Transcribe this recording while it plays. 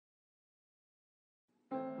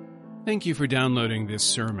Thank you for downloading this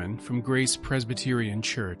sermon from Grace Presbyterian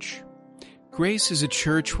Church. Grace is a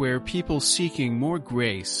church where people seeking more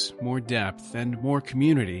grace, more depth, and more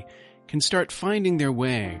community can start finding their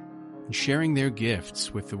way and sharing their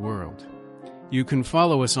gifts with the world. You can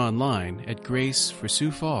follow us online at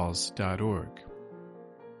graceforsiouxfalls.org.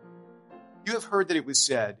 You have heard that it was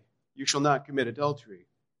said, "You shall not commit adultery."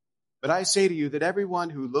 But I say to you that everyone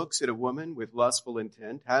who looks at a woman with lustful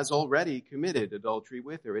intent has already committed adultery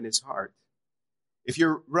with her in his heart. If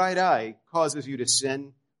your right eye causes you to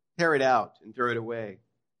sin, tear it out and throw it away.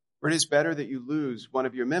 For it is better that you lose one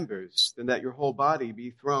of your members than that your whole body be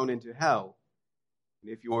thrown into hell. And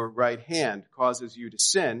if your right hand causes you to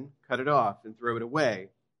sin, cut it off and throw it away.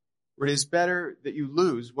 For it is better that you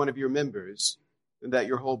lose one of your members than that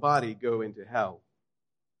your whole body go into hell.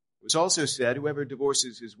 It was also said, whoever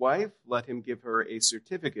divorces his wife, let him give her a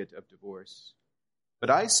certificate of divorce.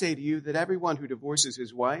 But I say to you that everyone who divorces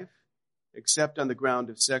his wife, except on the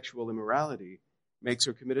ground of sexual immorality, makes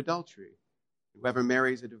her commit adultery. Whoever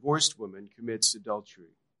marries a divorced woman commits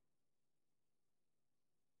adultery.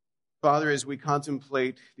 Father, as we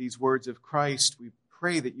contemplate these words of Christ, we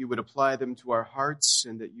pray that you would apply them to our hearts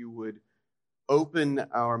and that you would open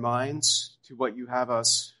our minds to what you have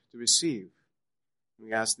us to receive.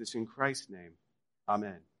 We ask this in Christ's name.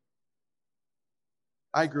 Amen.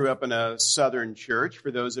 I grew up in a Southern church. For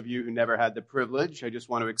those of you who never had the privilege, I just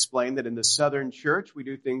want to explain that in the Southern church, we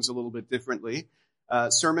do things a little bit differently.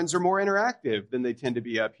 Sermons are more interactive than they tend to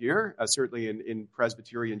be up here, certainly in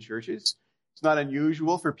Presbyterian churches. It's not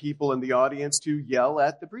unusual for people in the audience to yell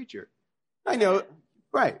at the preacher. I know,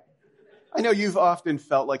 right. I know you've often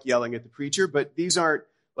felt like yelling at the preacher, but these aren't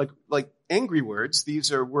like angry words.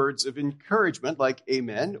 These are words of encouragement, like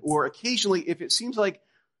amen, or occasionally if it seems like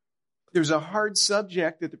there's a hard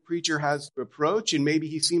subject that the preacher has to approach and maybe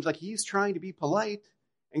he seems like he's trying to be polite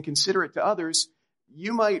and considerate to others,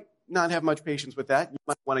 you might not have much patience with that. You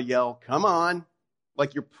might want to yell, "Come on,"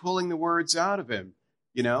 like you're pulling the words out of him,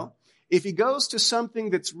 you know? If he goes to something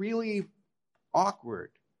that's really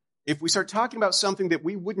awkward, if we start talking about something that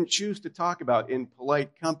we wouldn't choose to talk about in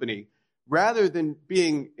polite company, rather than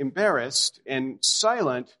being embarrassed and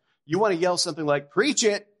silent, you want to yell something like, "Preach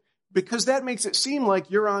it," because that makes it seem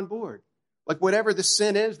like you're on board. Like whatever the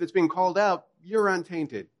sin is that's being called out, you're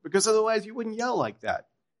untainted, because otherwise you wouldn't yell like that.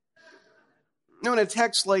 Now, in a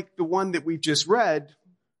text like the one that we've just read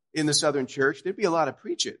in the Southern church, there'd be a lot of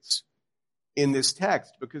preach-its in this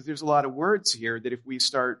text, because there's a lot of words here that if we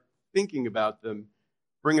start thinking about them,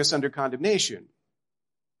 bring us under condemnation.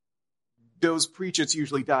 Those preach-its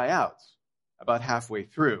usually die out about halfway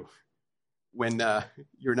through when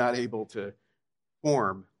you're not able to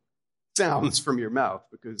form sounds from your mouth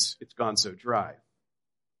because it's gone so dry.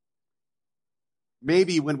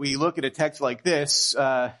 Maybe when we look at a text like this,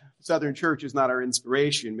 Southern church is not our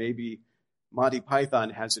inspiration. Maybe Monty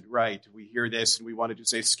Python has it right. We hear this and we wanted to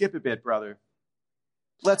say, "Skip a bit, brother.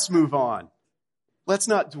 Let's move on. Let's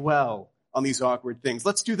not dwell on these awkward things.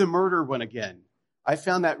 Let's do the murder one again. I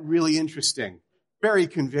found that really interesting, very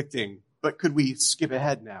convicting, but could we skip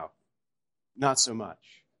ahead now? Not so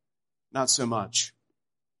much. Not so much.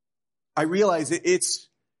 I realize that it's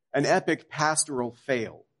an epic pastoral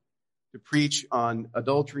fail to preach on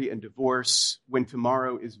adultery and divorce when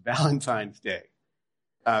tomorrow is Valentine's Day.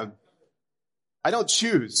 I don't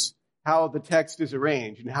choose how the text is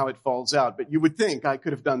arranged and how it falls out, but you would think I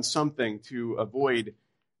could have done something to avoid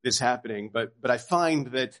this happening, but I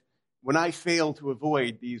find that when I fail to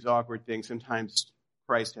avoid these awkward things, sometimes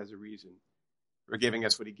Christ has a reason for giving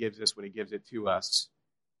us what he gives us when he gives it to us.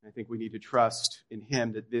 I think we need to trust in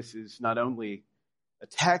him that this is not only a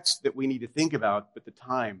text that we need to think about, but the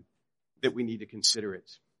time that we need to consider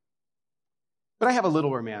it. But I have a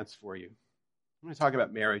little romance for you. I'm going to talk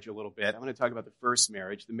about marriage a little bit. I'm going to talk about the first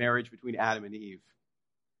marriage, the marriage between Adam and Eve.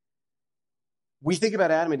 We think about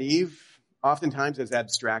Adam and Eve oftentimes as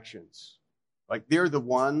abstractions. Like they're the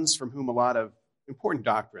ones from whom a lot of important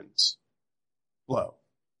doctrines flow.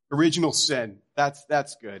 Original sin,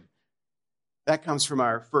 that's good. That comes from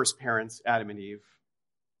our first parents, Adam and Eve.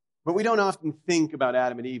 But we don't often think about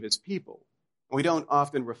Adam and Eve as people. And we don't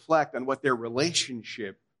often reflect on what their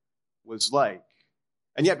relationship was like.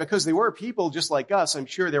 And yet, because they were people just like us, I'm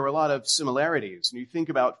sure there were a lot of similarities. And you think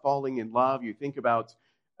about falling in love, you think about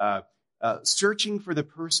searching for the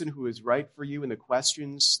person who is right for you, and the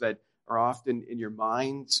questions that are often in your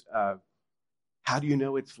mind. How do you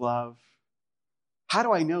know it's love? How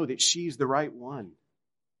do I know that she's the right one?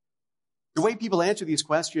 The way people answer these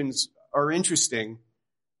questions are interesting.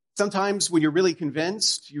 Sometimes when you're really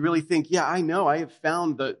convinced, you really think, yeah, I know, I have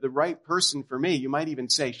found the right person for me. You might even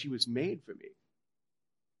say she was made for me.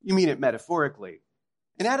 you mean it metaphorically.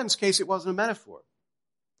 In Adam's case, it wasn't a metaphor.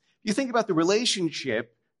 You think about the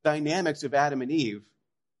relationship dynamics of Adam and Eve.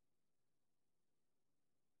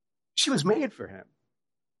 She was made for him.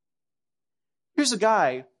 Here's a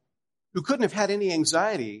guy who couldn't have had any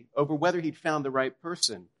anxiety over whether he'd found the right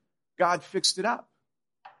person. God fixed it up,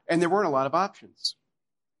 and there weren't a lot of options.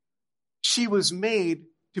 She was made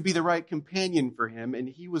to be the right companion for him, and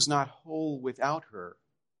he was not whole without her.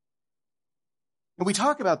 And we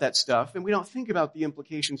talk about that stuff, and we don't think about the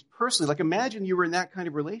implications personally. Like, imagine you were in that kind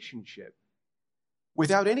of relationship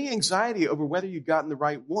without any anxiety over whether you'd gotten the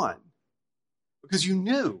right one, because you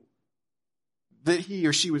knew that he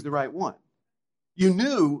or she was the right one. You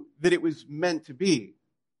knew that it was meant to be.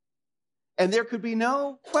 And there could be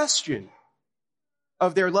no question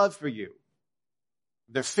of their love for you,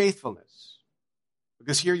 their faithfulness.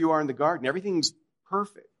 Because here you are in the garden. Everything's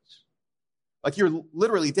perfect. Like you're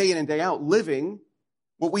literally day in and day out living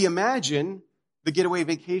what we imagine the getaway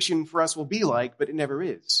vacation for us will be like, but it never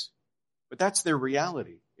is. But that's their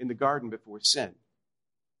reality in the garden before sin.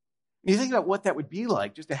 And you think about what that would be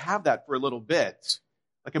like just to have that for a little bit.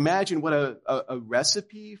 Like imagine what a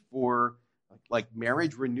recipe for like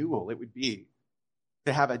marriage renewal it would be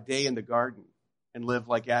to have a day in the garden and live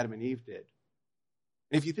like Adam and Eve did.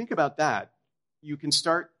 And if you think about that, you can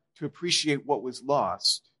start to appreciate what was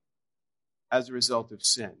lost as a result of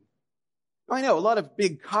sin. Now, I know a lot of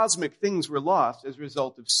big cosmic things were lost as a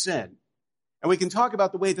result of sin. And we can talk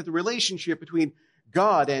about the way that the relationship between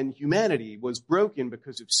God and humanity was broken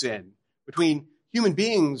because of sin. Between human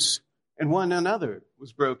beings and one another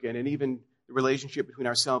was broken, and even the relationship between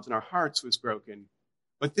ourselves and our hearts was broken.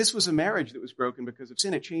 But this was a marriage that was broken because of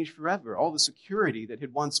sin. It changed forever. All the security that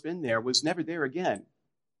had once been there was never there again.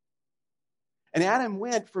 And Adam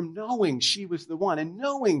went from knowing she was the one and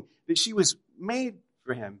knowing that she was made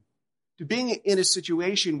for him to being in a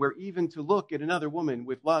situation where even to look at another woman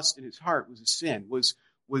with lust in his heart was a sin,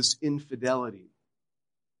 was infidelity.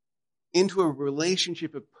 Into a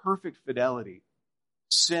relationship of perfect fidelity,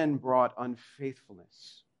 sin brought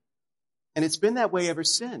unfaithfulness. And it's been that way ever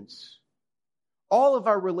since. All of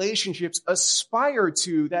our relationships aspire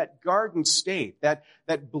to that garden state, that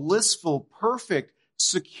blissful, perfect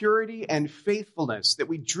security and faithfulness that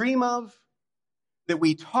we dream of, that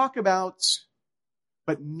we talk about,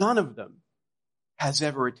 but none of them has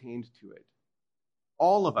ever attained to it.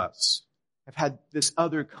 All of us have had this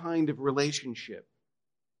other kind of relationship,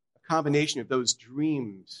 a combination of those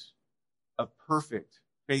dreams of perfect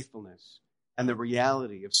faithfulness and the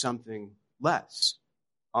reality of something less,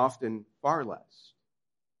 often far less.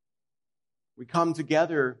 We come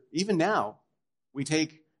together, even now, we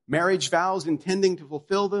take marriage vows intending to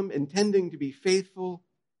fulfill them, intending to be faithful,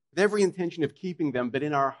 with every intention of keeping them, but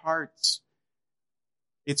in our hearts,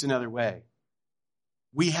 it's another way.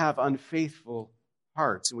 We have unfaithful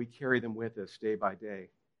hearts, and we carry them with us day by day.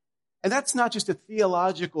 And that's not just a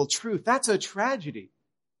theological truth, that's a tragedy.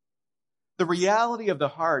 The reality of the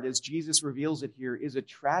heart, as Jesus reveals it here, is a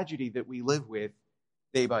tragedy that we live with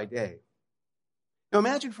day by day. Now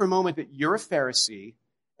imagine for a moment that you're a Pharisee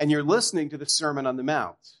and you're listening to the Sermon on the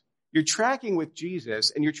Mount. You're tracking with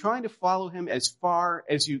Jesus and you're trying to follow him as far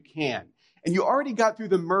as you can. And you already got through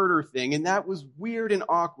the murder thing, and that was weird and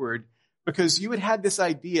awkward because you had this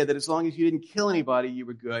idea that as long as you didn't kill anybody, you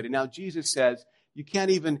were good. And now Jesus says, you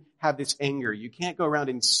can't even have this anger. You can't go around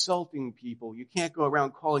insulting people. You can't go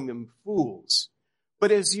around calling them fools.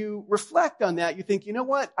 But as you reflect on that, you think, you know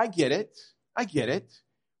what? I get it. I get it.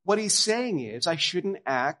 What he's saying is I shouldn't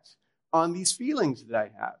act on these feelings that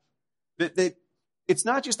I have. That it's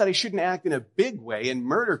not just that I shouldn't act in a big way and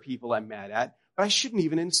murder people I'm mad at, but I shouldn't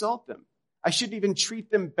even insult them. I shouldn't even treat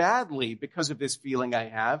them badly because of this feeling I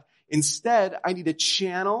have. Instead, I need to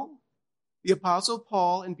channel the Apostle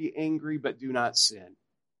Paul and be angry but do not sin.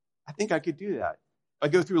 I think I could do that. If I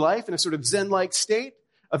go through life in a sort of Zen-like state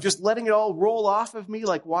of just letting it all roll off of me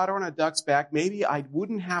like water on a duck's back, maybe I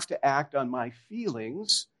wouldn't have to act on my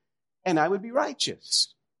feelings and I would be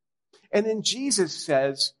righteous. And then Jesus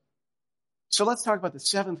says, so let's talk about the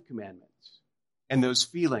seventh commandment and those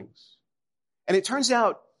feelings. And it turns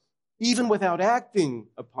out, even without acting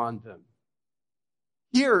upon them,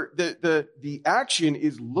 here the action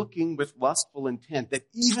is looking with lustful intent, that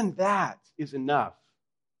even that is enough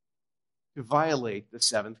to violate the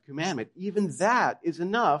seventh commandment. Even that is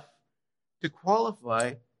enough to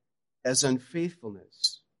qualify as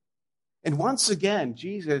unfaithfulness. And once again,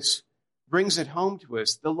 Jesus brings it home to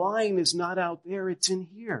us. The line is not out there, it's in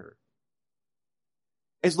here.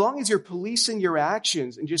 As long as you're policing your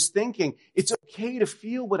actions and just thinking, it's okay to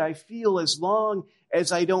feel what I feel as long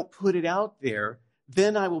as I don't put it out there,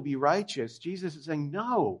 then I will be righteous. Jesus is saying,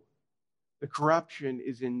 no, the corruption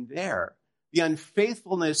is in there. The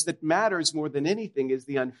unfaithfulness that matters more than anything is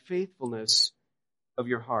the unfaithfulness of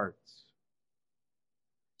your hearts.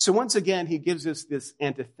 So once again, he gives us this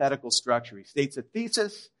antithetical structure. He states a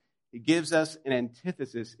thesis. He gives us an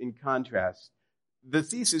antithesis in contrast. The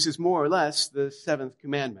thesis is more or less the seventh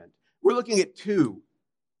commandment. We're looking at two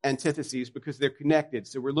antitheses because they're connected.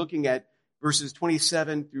 So we're looking at verses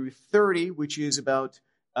 27 through 30, which is about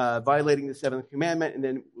violating the seventh commandment, and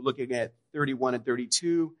then we're looking at 31 and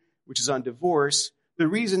 32, which is on divorce. The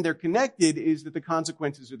reason they're connected is that the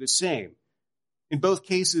consequences are the same. In both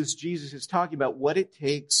cases, Jesus is talking about what it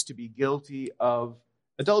takes to be guilty of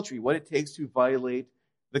adultery, what it takes to violate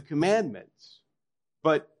the commandments.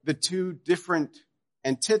 But the two different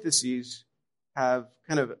antitheses have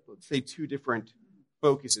kind of, let's say, two different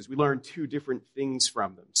focuses. We learn two different things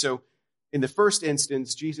from them. So in the first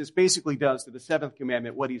instance, Jesus basically does to the seventh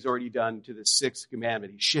commandment what he's already done to the sixth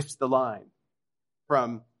commandment. He shifts the line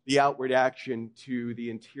from the outward action to the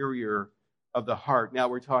interior of the heart. Now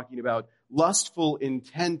we're talking about lustful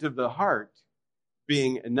intent of the heart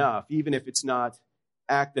being enough, even if it's not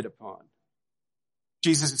acted upon.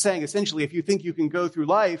 Jesus is saying, essentially, if you think you can go through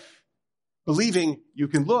life believing you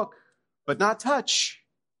can look but not touch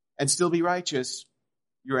and still be righteous,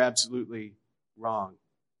 you're absolutely wrong.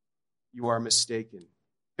 You are mistaken.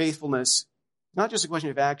 Faithfulness is not just a question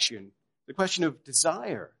of action, it's a question of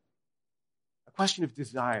desire. A question of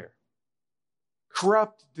desire.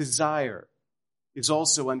 Corrupt desire is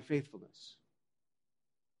also unfaithfulness.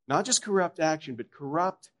 Not just corrupt action, but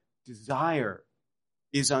corrupt desire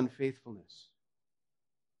is unfaithfulness.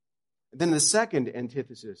 And then the second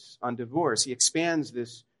antithesis on divorce, he expands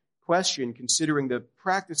this question considering the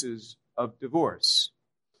practices of divorce.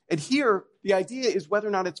 And here, the idea is whether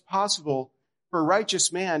or not it's possible for a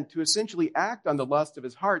righteous man to essentially act on the lust of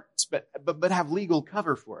his heart, but have legal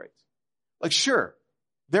cover for it. Like, sure,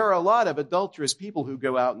 there are a lot of adulterous people who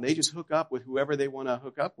go out and they just hook up with whoever they want to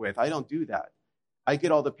hook up with. I don't do that. I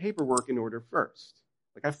get all the paperwork in order first.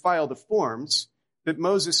 Like, I file the forms that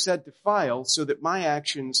Moses said to file so that my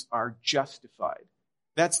actions are justified.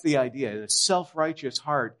 That's the idea. In a self-righteous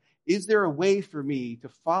heart, is there a way for me to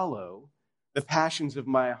follow the passions of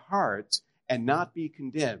my heart and not be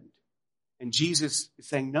condemned? And Jesus is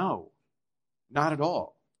saying, no, not at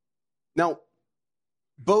all. Now,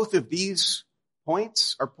 both of these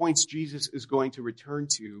points are points Jesus is going to return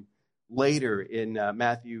to later in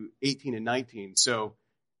Matthew 18 and 19. So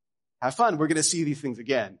have fun. We're going to see these things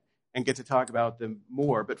again and get to talk about them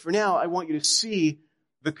more. But for now, I want you to see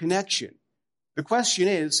the connection. The question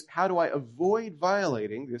is, how do I avoid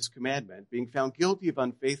violating this commandment, being found guilty of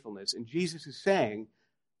unfaithfulness? And Jesus is saying,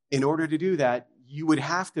 in order to do that, you would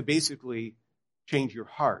have to basically change your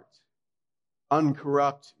heart,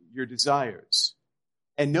 uncorrupt your desires.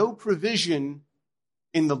 And no provision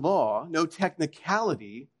in the law, no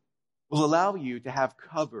technicality will allow you to have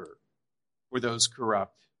cover for those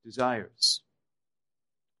corrupt desires.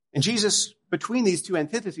 And Jesus, between these two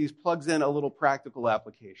antitheses, plugs in a little practical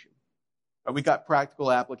application. We got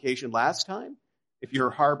practical application last time. If you're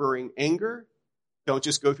harboring anger, don't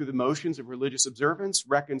just go through the motions of religious observance.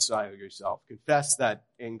 Reconcile yourself. Confess that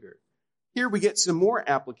anger. Here we get some more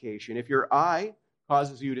application. If your eye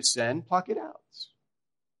causes you to sin, pluck it out.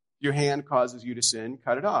 If your hand causes you to sin,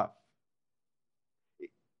 cut it off.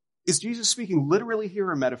 Is Jesus speaking literally here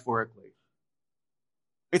or metaphorically?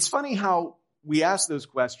 It's funny how we ask those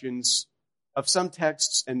questions of some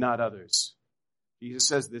texts and not others. Jesus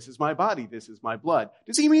says, this is my body, this is my blood.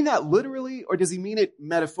 Does he mean that literally or does he mean it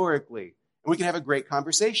metaphorically? And we can have a great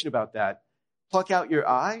conversation about that. Pluck out your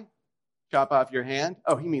eye, chop off your hand.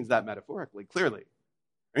 Oh, he means that metaphorically, clearly.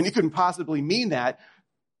 And he couldn't possibly mean that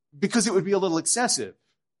because it would be a little excessive.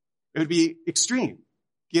 It would be extreme,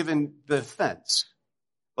 given the offense.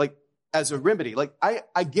 Like, as a remedy. Like,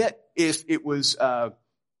 I get if it was,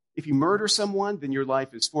 if you murder someone, then your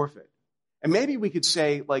life is forfeit. And maybe we could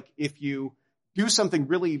say, like, if you do something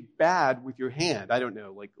really bad with your hand, I don't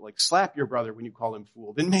know, like slap your brother when you call him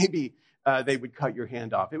fool, then maybe they would cut your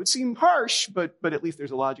hand off. It would seem harsh, but at least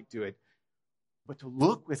there's a logic to it. But to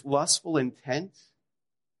look with lustful intent,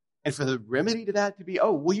 and for the remedy to that to be,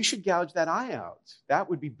 oh, well, you should gouge that eye out. That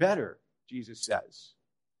would be better, Jesus says,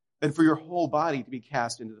 than for your whole body to be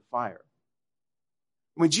cast into the fire.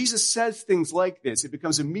 When Jesus says things like this, it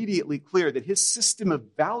becomes immediately clear that his system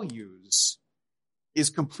of values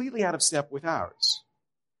is completely out of step with ours.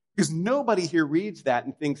 Because nobody here reads that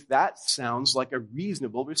and thinks that sounds like a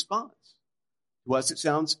reasonable response. To us, it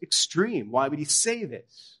sounds extreme. Why would he say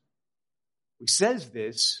this? He says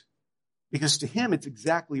this because to him, it's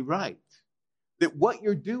exactly right. that what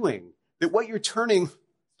you're doing, that what you're turning,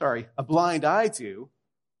 a blind eye to,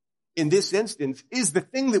 in this instance, is the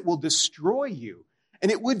thing that will destroy you.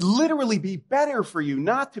 And it would literally be better for you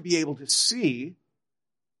not to be able to see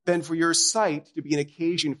than for your sight to be an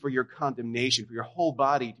occasion for your condemnation, for your whole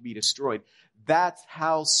body to be destroyed. That's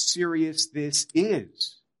how serious this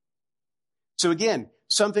is. So again,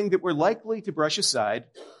 something that we're likely to brush aside,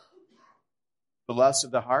 the lusts of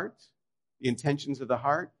the heart, the intentions of the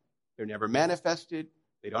heart, they're never manifested,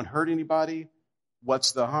 they don't hurt anybody.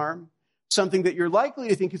 What's the harm? Something that you're likely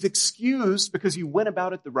to think is excused because you went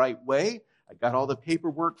about it the right way. I got all the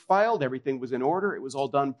paperwork filed, everything was in order, it was all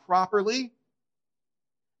done properly.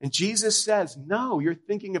 And Jesus says, no, you're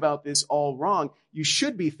thinking about this all wrong. You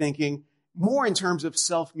should be thinking more in terms of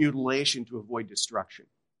self-mutilation to avoid destruction.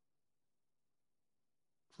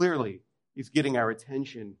 Clearly, he's getting our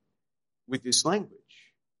attention with this language.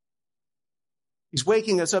 He's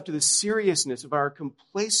waking us up to the seriousness of our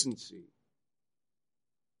complacency.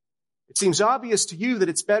 It seems obvious to you that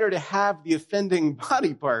it's better to have the offending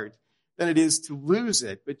body part than it is to lose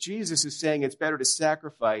it. But Jesus is saying it's better to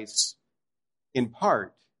sacrifice in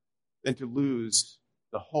part than to lose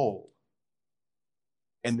the whole.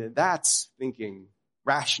 And then that's thinking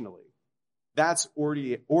rationally. That's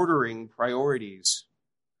ordering priorities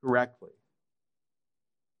correctly.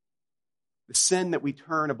 The sin that we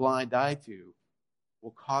turn a blind eye to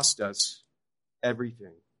will cost us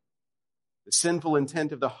everything. The sinful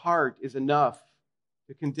intent of the heart is enough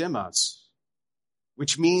to condemn us,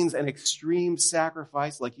 which means an extreme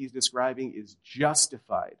sacrifice like he's describing is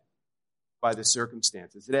justified by the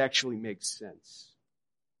circumstances. It actually makes sense.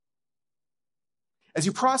 As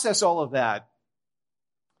you process all of that,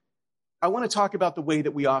 I want to talk about the way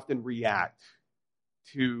that we often react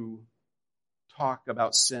to talk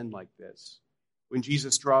about sin like this. When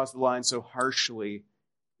Jesus draws the line so harshly,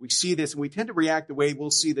 we see this and we tend to react the way we'll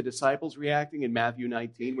see the disciples reacting in Matthew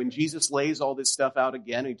 19. When Jesus lays all this stuff out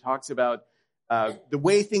again, he talks about the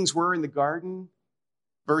way things were in the garden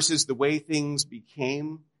versus the way things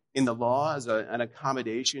became in the law as an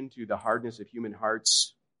accommodation to the hardness of human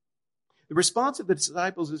hearts. The response of the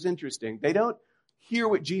disciples is interesting. They don't hear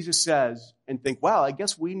what Jesus says and think, wow, I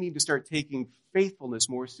guess we need to start taking faithfulness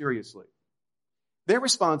more seriously. Their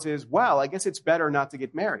response is, wow, I guess it's better not to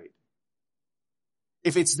get married.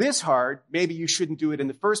 If it's this hard, maybe you shouldn't do it in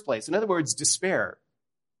the first place. In other words, despair.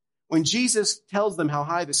 When Jesus tells them how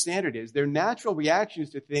high the standard is, their natural reaction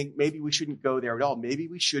is to think maybe we shouldn't go there at all. Maybe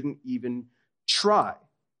we shouldn't even try.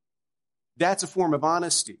 That's a form of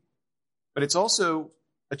honesty. But it's also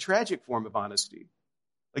a tragic form of honesty.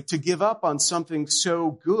 Like to give up on something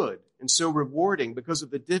so good and so rewarding because of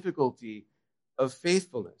the difficulty of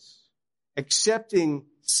faithfulness. Accepting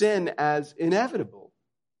sin as inevitable.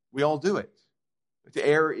 We all do it. The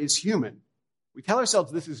error is human. We tell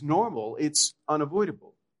ourselves this is normal, it's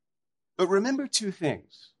unavoidable. But remember two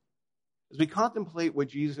things. As we contemplate what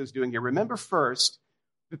Jesus is doing here, remember first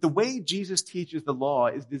that the way Jesus teaches the law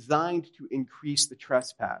is designed to increase the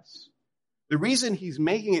trespass. The reason he's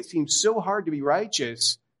making it seem so hard to be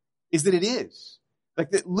righteous is that it is.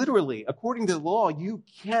 Like that literally, according to the law, you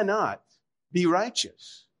cannot be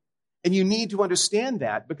righteous. And you need to understand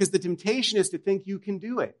that because the temptation is to think you can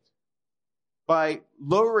do it. By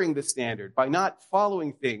lowering the standard, by not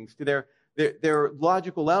following things to their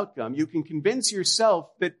logical outcome, you can convince yourself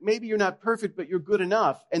that maybe you're not perfect, but you're good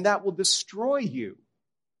enough, and that will destroy you.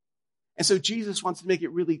 And so Jesus wants to make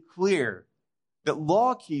it really clear that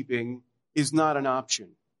law-keeping is not an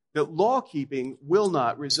option, that law-keeping will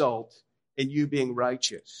not result in you being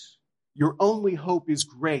righteous. Your only hope is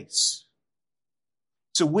grace.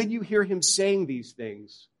 So when you hear him saying these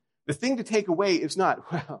things, the thing to take away is not,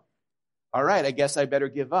 well, all right, I guess I better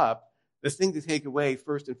give up. The thing to take away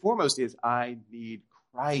first and foremost is I need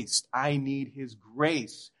Christ. I need his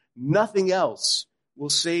grace. Nothing else will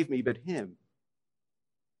save me but him.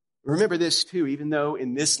 Remember this too, even though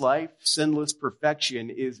in this life, sinless perfection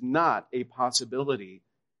is not a possibility,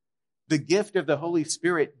 the gift of the Holy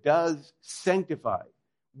Spirit does sanctify.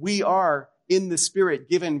 We are in the Spirit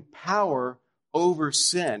given power over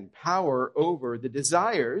sin, power over the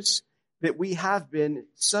desires that we have been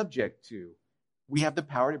subject to. We have the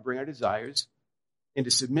power to bring our desires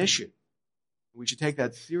into submission. We should take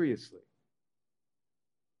that seriously.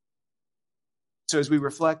 So as we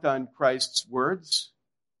reflect on Christ's words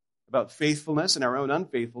about faithfulness and our own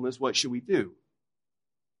unfaithfulness, what should we do?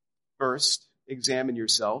 First, examine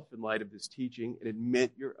yourself in light of this teaching and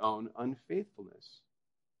admit your own unfaithfulness.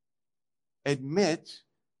 Admit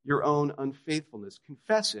your own unfaithfulness.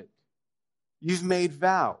 Confess it. You've made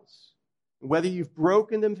vows. Whether you've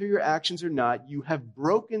broken them through your actions or not, you have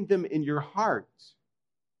broken them in your heart.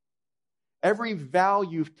 Every vow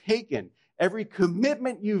you've taken, every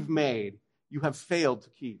commitment you've made, you have failed to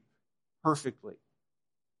keep perfectly.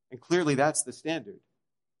 And clearly that's the standard.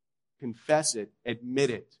 Confess it, admit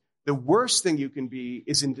it. The worst thing you can be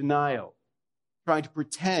is in denial, trying to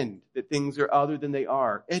pretend that things are other than they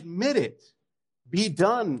are. Admit it. Be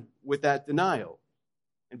done with that denial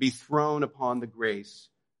and be thrown upon the grace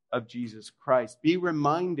of Jesus Christ. Be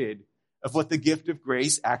reminded of what the gift of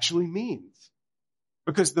grace actually means.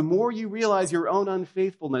 Because the more you realize your own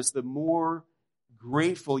unfaithfulness, the more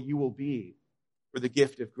grateful you will be for the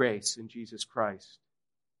gift of grace in Jesus Christ.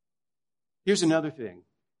 Here's another thing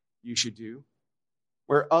you should do.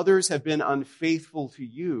 Where others have been unfaithful to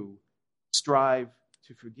you, strive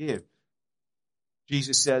to forgive.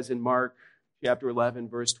 Jesus says in Mark chapter 11,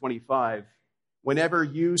 verse 25, whenever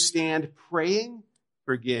you stand praying,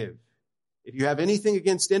 forgive, if you have anything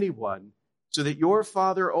against anyone, so that your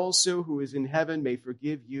Father also who is in heaven may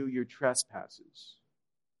forgive you your trespasses.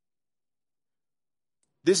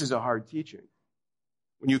 This is a hard teaching.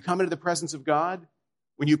 When you come into the presence of God,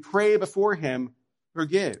 when you pray before Him,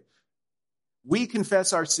 forgive. We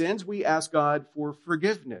confess our sins. We ask God for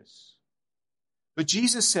forgiveness. But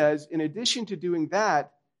Jesus says, in addition to doing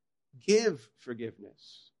that, give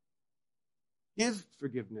forgiveness. Give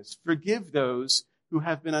forgiveness. Forgive those who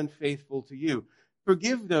have been unfaithful to you.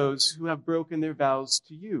 Forgive those who have broken their vows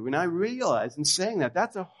to you. And I realize in saying that,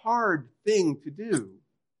 that's a hard thing to do.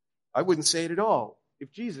 I wouldn't say it at all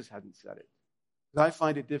if Jesus hadn't said it, because I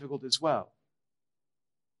find it difficult as well.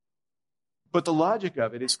 But the logic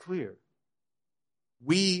of it is clear.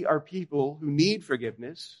 We are people who need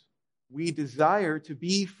forgiveness. We desire to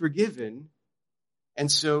be forgiven,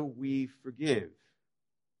 and so we forgive.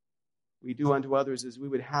 We do unto others as we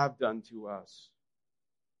would have done to us.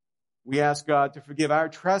 We ask God to forgive our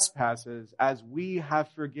trespasses as we have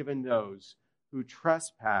forgiven those who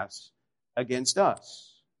trespass against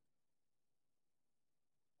us.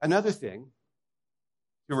 Another thing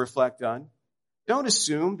to reflect on, don't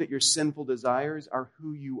assume that your sinful desires are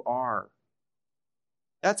who you are.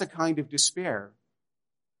 That's a kind of despair.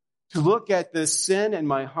 To look at the sin in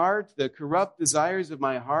my heart, the corrupt desires of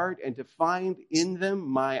my heart, and to find in them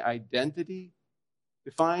my identity,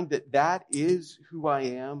 to find that that is who I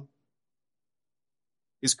am,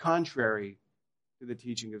 is contrary to the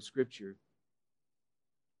teaching of Scripture.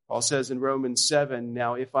 Paul says in Romans 7,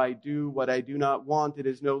 now if I do what I do not want, it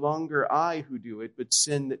is no longer I who do it, but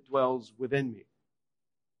sin that dwells within me.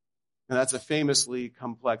 And that's a famously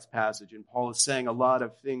complex passage, and Paul is saying a lot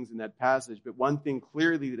of things in that passage, but one thing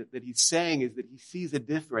clearly that he's saying is that he sees a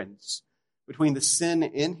difference between the sin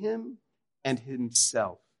in him and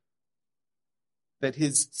himself. That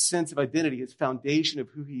his sense of identity, his foundation of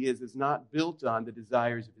who he is not built on the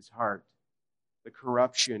desires of his heart, the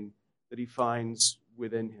corruption that he finds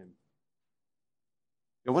within him.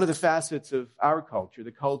 Now, one of the facets of our culture,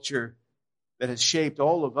 the culture that has shaped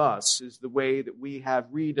all of us, is the way that we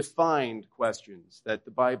have redefined questions that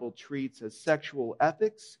the Bible treats as sexual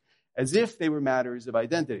ethics as if they were matters of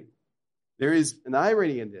identity. There is an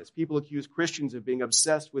irony in this. People accuse Christians of being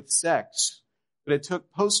obsessed with sex, but it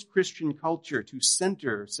took post-Christian culture to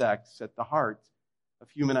center sex at the heart of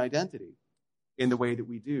human identity in the way that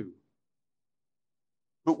we do.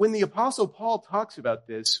 But when the Apostle Paul talks about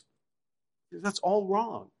this, that's all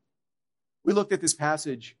wrong. We looked at this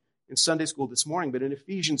passage in Sunday school this morning, but in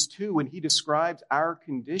Ephesians 2, when he describes our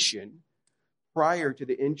condition prior to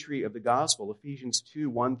the entry of the gospel, Ephesians 2,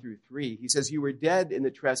 1 through 3, he says, you were dead in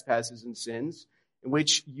the trespasses and sins in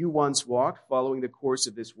which you once walked, following the course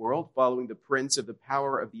of this world, following the prince of the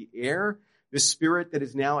power of the air, the spirit that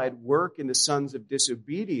is now at work in the sons of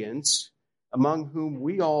disobedience, among whom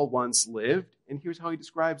we all once lived. And here's how he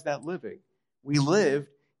describes that living. We lived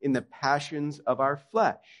in the passions of our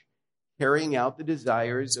flesh, carrying out the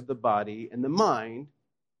desires of the body and the mind,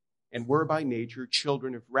 and were by nature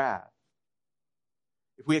children of wrath.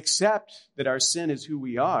 If we accept that our sin is who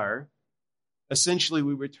we are, essentially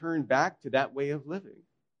we return back to that way of living,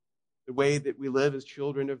 the way that we live as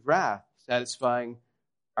children of wrath, satisfying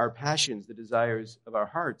our passions, the desires of our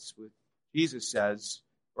hearts, which Jesus says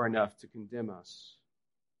are enough to condemn us.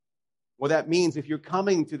 What that means, if you're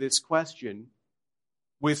coming to this question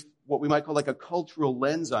with what we might call like a cultural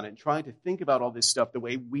lens on it, trying to think about all this stuff the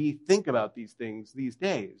way we think about these things these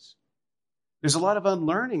days, there's a lot of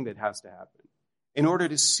unlearning that has to happen in order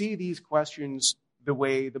to see these questions the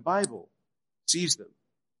way the Bible sees them.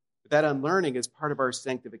 But that unlearning is part of our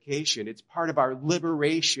sanctification. It's part of our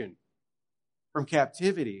liberation from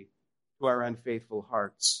captivity to our unfaithful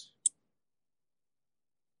hearts.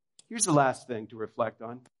 Here's the last thing to reflect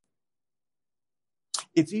on.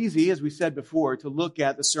 It's easy, as we said before, to look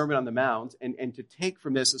at the Sermon on the Mount and to take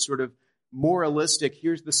from this a sort of moralistic,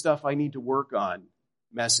 here's the stuff I need to work on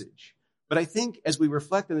message. But I think as we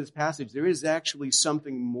reflect on this passage, there is actually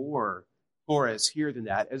something more for us here than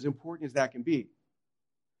that, as important as that can be.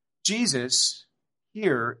 Jesus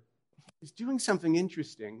here is doing something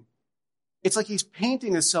interesting. It's like he's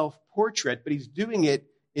painting a self-portrait, but he's doing it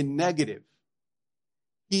in negative.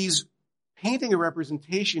 He's painting a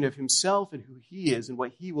representation of himself and who he is and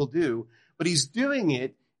what he will do, but he's doing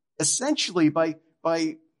it essentially by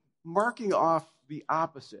marking off the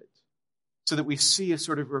opposite so that we see a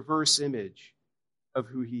sort of reverse image of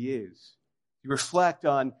who he is. You reflect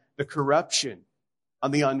on the corruption,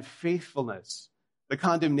 on the unfaithfulness, the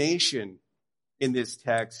condemnation in this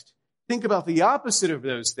text. Think about the opposite of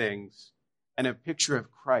those things, and a picture of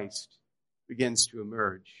Christ begins to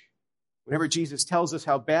emerge. Whenever Jesus tells us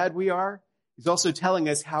how bad we are, he's also telling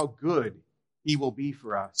us how good he will be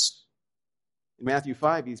for us. In Matthew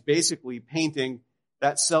 5, he's basically painting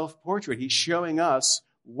that self-portrait. He's showing us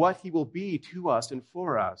what he will be to us and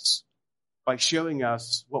for us by showing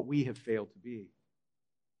us what we have failed to be.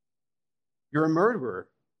 You're a murderer,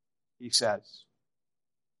 he says,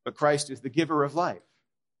 but Christ is the giver of life.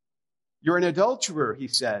 You're an adulterer, he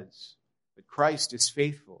says, but Christ is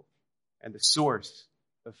faithful and the source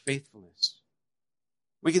of faithfulness.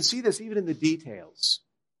 We can see this even in the details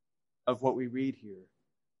of what we read here.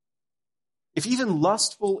 If even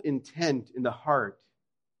lustful intent in the heart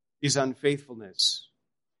is unfaithfulness,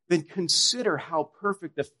 then consider how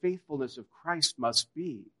perfect the faithfulness of Christ must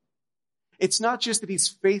be. It's not just that he's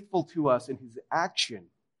faithful to us in his action,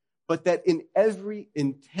 but that in every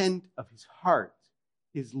intent of his heart,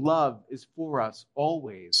 his love is for us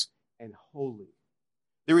always and wholly.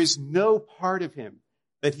 There is no part of him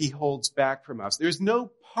that he holds back from us. There is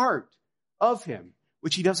no part of him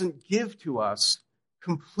which he doesn't give to us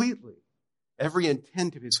completely. Every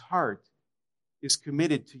intent of his heart is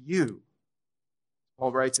committed to you.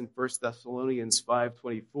 Paul writes in 1 Thessalonians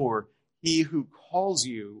 5:24, he who calls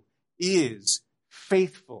you is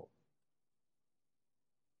faithful.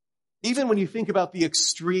 Even when you think about the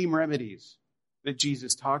extreme remedies that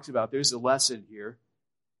Jesus talks about, there's a lesson here.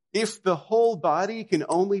 If the whole body can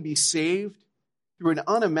only be saved through an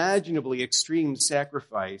unimaginably extreme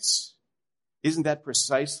sacrifice, isn't that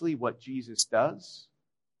precisely what Jesus does?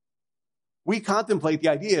 We contemplate the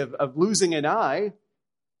idea of losing an eye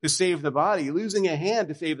to save the body, losing a hand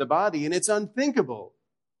to save the body, and it's unthinkable.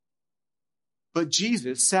 But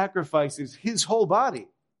Jesus sacrifices his whole body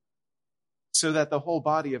so that the whole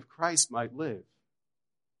body of Christ might live.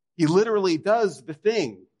 He literally does the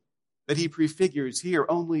thing that he prefigures here,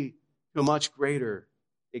 only to a much greater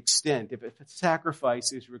extent. If a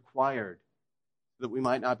sacrifice is required so that we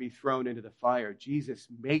might not be thrown into the fire, Jesus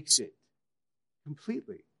makes it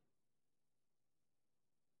completely.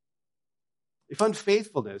 If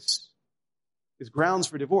unfaithfulness is grounds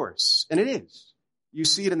for divorce, and it is, you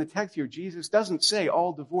see it in the text here, Jesus doesn't say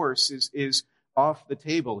all divorce is off the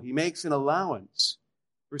table. He makes an allowance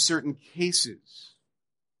for certain cases.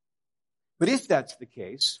 But if that's the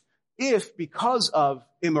case, if because of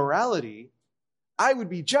immorality, I would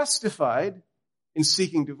be justified in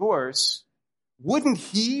seeking divorce, wouldn't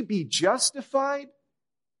he be justified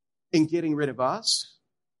in getting rid of us?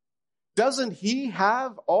 Doesn't he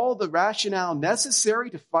have all the rationale necessary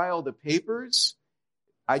to file the papers?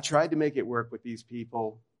 I tried to make it work with these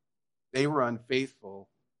people. They were unfaithful.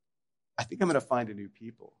 I think I'm going to find a new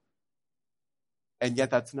people. And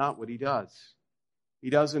yet that's not what he does.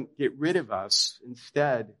 He doesn't get rid of us.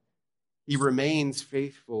 Instead, he remains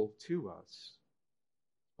faithful to us.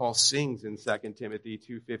 Paul sings in 2 Timothy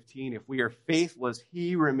 2:15, if we are faithless,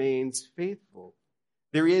 he remains faithful.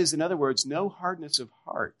 There is, in other words, no hardness of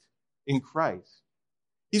heart in Christ.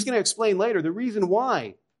 He's going to explain later the reason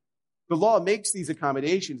why the law makes these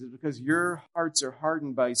accommodations is because your hearts are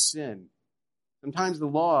hardened by sin. Sometimes the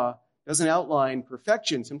law doesn't outline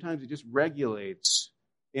perfection. Sometimes it just regulates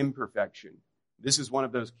imperfection. This is one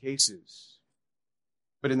of those cases.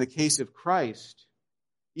 But in the case of Christ,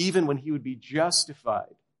 even when he would be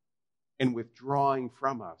justified in withdrawing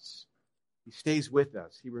from us, he stays with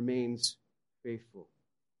us. He remains faithful.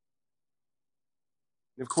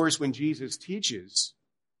 And of course, when Jesus teaches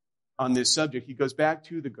on this subject, he goes back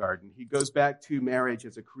to the garden. He goes back to marriage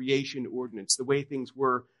as a creation ordinance, the way things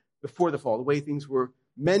were before the fall, the way things were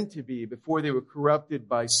meant to be before they were corrupted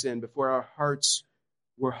by sin, before our hearts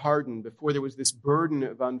were hardened, before there was this burden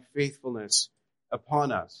of unfaithfulness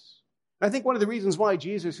upon us. And I think one of the reasons why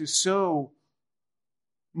Jesus is so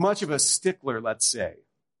much of a stickler, let's say,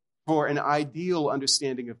 for an ideal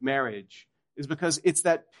understanding of marriage is because it's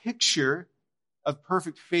that picture of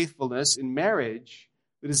perfect faithfulness in marriage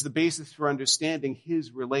that is the basis for understanding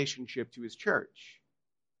his relationship to his church.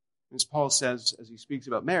 As Paul says, as he speaks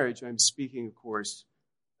about marriage, I'm speaking, of course,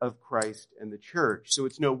 of Christ and the church. So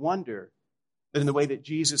it's no wonder that in the way that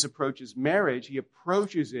Jesus approaches marriage, he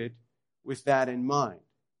approaches it with that in mind,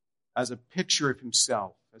 as a picture of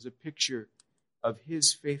himself, as a picture of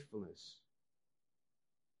his faithfulness.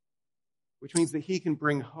 Which means that he can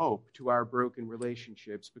bring hope to our broken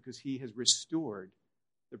relationships because he has restored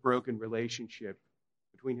the broken relationship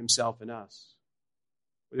between himself and us.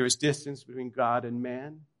 Where there is distance between God and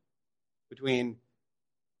man, between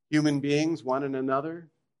human beings, one and another,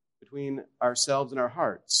 between ourselves and our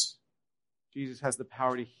hearts. Jesus has the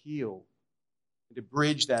power to heal and to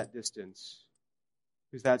bridge that distance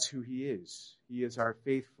because that's who he is. He is our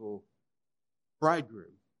faithful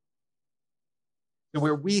bridegroom. So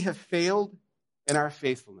where we have failed in our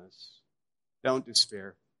faithfulness, don't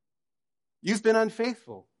despair. You've been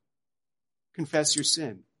unfaithful. Confess your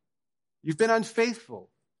sin. You've been unfaithful.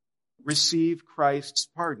 Receive Christ's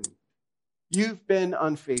pardon. You've been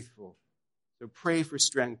unfaithful. So pray for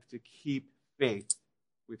strength to keep faith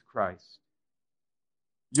with Christ.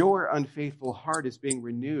 Your unfaithful heart is being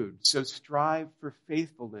renewed, so strive for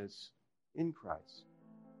faithfulness in Christ.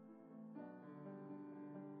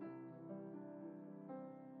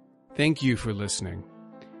 Thank you for listening.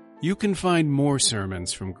 You can find more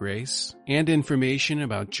sermons from Grace and information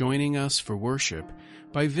about joining us for worship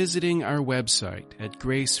by visiting our website at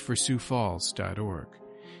graceforsiouxfalls.org.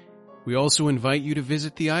 We also invite you to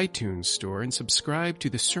visit the iTunes store and subscribe to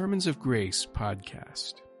the Sermons of Grace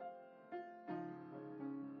podcast.